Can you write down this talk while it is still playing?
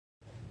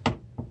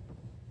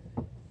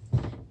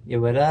Yo,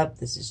 what up?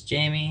 This is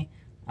Jamie.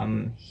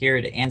 I'm here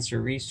to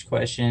answer Reef's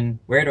question,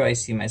 where do I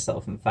see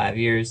myself in 5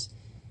 years?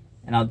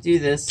 And I'll do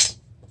this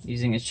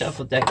using a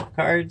shuffle deck of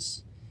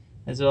cards,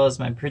 as well as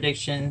my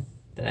prediction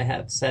that I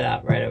have set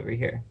out right over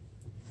here.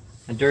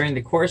 Now, during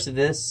the course of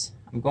this,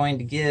 I'm going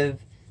to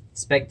give the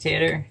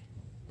spectator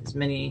as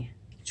many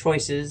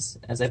choices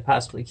as I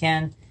possibly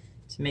can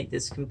to make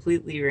this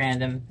completely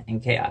random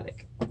and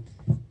chaotic.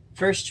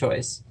 First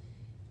choice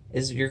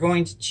is you're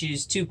going to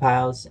choose two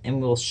piles, and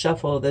we'll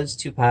shuffle those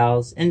two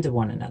piles into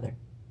one another.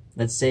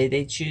 Let's say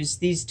they choose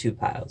these two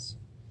piles.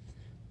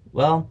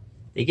 Well,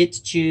 they get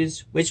to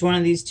choose which one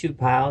of these two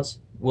piles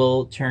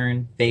will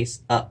turn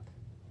face up.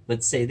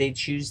 Let's say they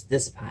choose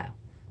this pile.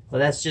 Well,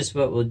 that's just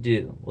what we'll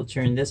do. We'll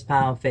turn this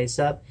pile face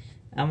up,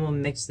 and we'll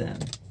mix them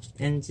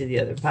into the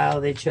other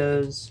pile they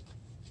chose.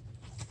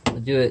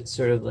 We'll do it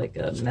sort of like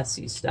a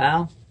messy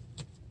style.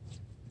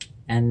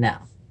 And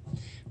now,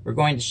 we're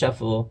going to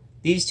shuffle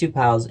these two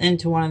piles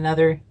into one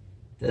another.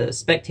 The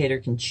spectator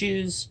can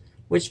choose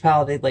which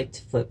pile they'd like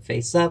to flip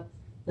face up.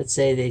 Let's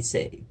say they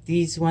say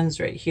these ones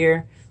right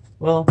here.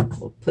 Well,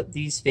 we'll put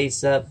these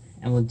face up,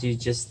 and we'll do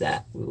just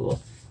that. We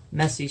will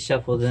messy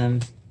shuffle them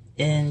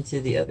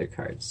into the other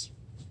cards.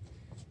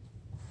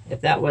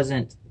 If that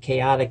wasn't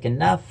chaotic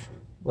enough,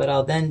 what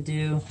I'll then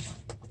do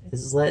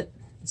is let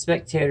the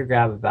spectator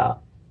grab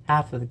about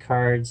half of the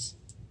cards,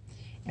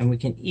 and we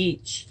can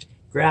each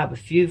grab a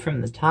few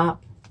from the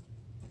top.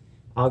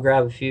 I'll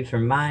grab a few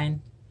from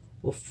mine.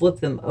 We'll flip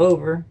them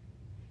over,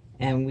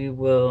 and we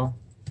will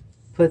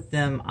put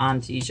them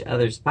onto each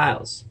other's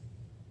piles,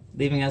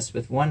 leaving us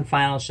with one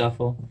final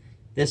shuffle,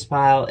 this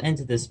pile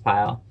into this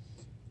pile,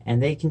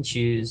 and they can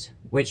choose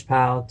which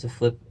pile to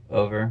flip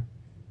over.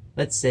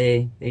 Let's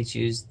say they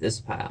choose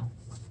this pile.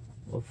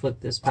 We'll flip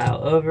this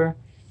pile over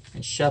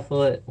and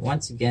shuffle it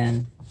once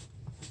again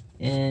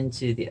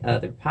into the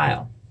other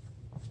pile.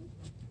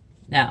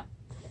 Now,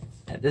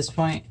 at this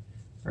point,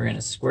 we're going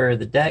to square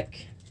the deck.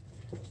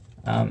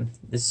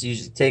 This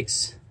usually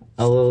takes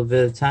a little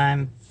bit of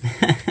time.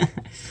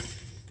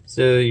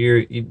 So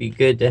you'd be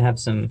good to have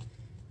some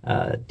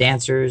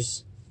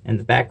dancers in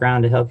the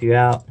background to help you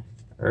out,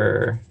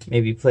 or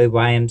maybe play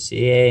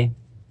YMCA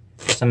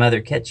or some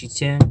other catchy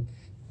tune.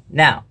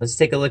 Now, let's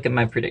take a look at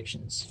my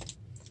predictions.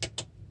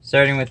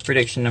 Starting with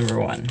prediction number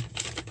 1.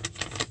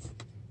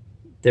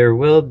 There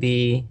will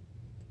be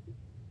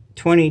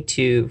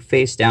 22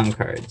 face down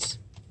cards.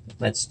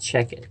 Let's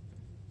check it.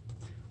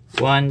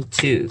 1,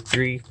 2,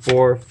 3,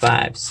 4,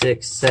 5,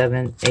 6,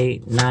 7,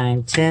 8,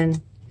 9,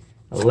 10,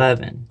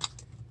 11,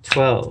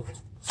 12,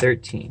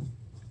 13,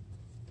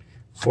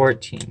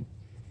 14,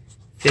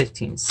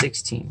 15,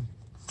 16,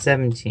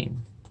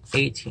 17,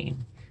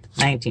 18,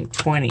 19,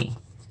 20,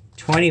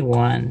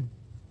 21,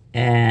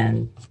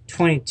 and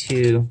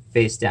 22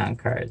 face down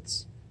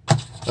cards.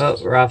 Well,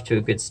 we're off to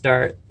a good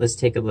start. Let's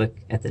take a look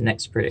at the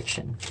next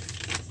prediction.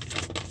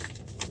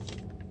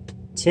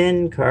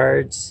 10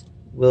 cards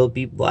will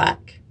be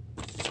black.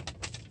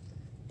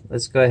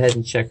 Let's go ahead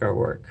and check our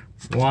work.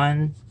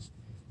 1,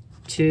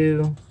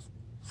 2,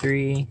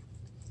 3,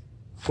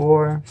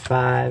 4,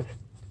 5,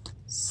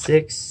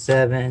 6,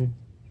 7,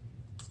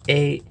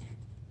 8,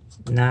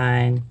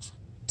 9,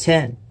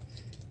 10.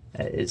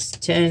 That is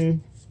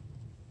 10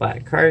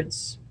 black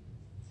cards.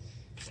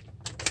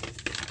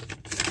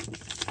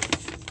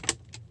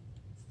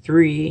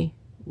 3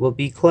 will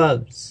be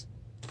clubs.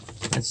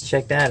 Let's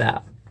check that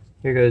out.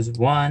 Here goes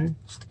 1,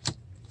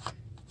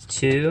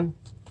 2,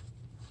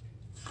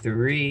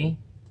 3,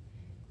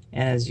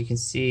 and as you can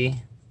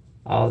see,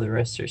 all the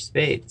rest are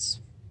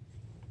spades.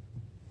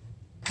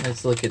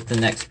 Let's look at the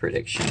next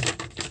prediction.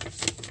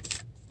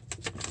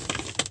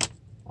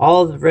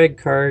 All the red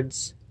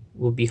cards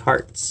will be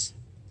hearts.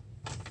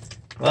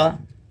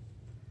 Well,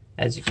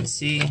 as you can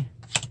see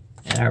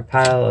in our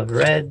pile of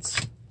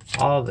reds,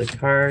 all of the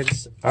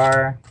cards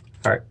are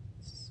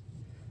hearts.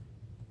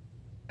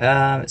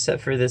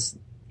 Except for this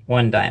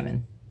one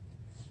diamond.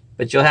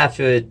 But you'll have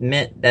to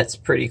admit that's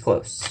pretty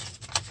close.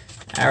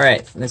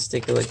 Alright, let's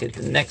take a look at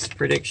the next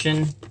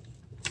prediction.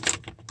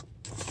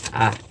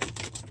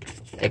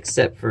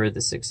 Except for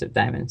the 6 of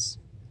diamonds.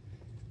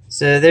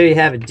 So there you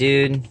have it,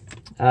 dude.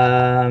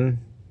 10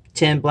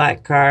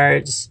 black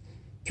cards,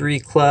 3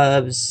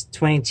 clubs,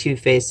 22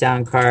 face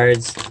down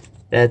cards.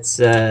 That's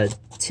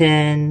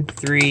 10,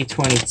 3,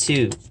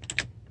 22.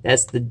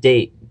 That's the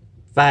date.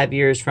 5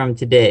 years from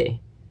today.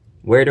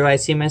 Where do I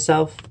see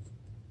myself?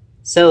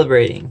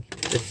 Celebrating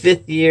the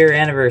 5th year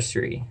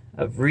anniversary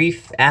of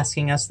Reef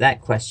asking us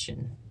that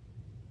question.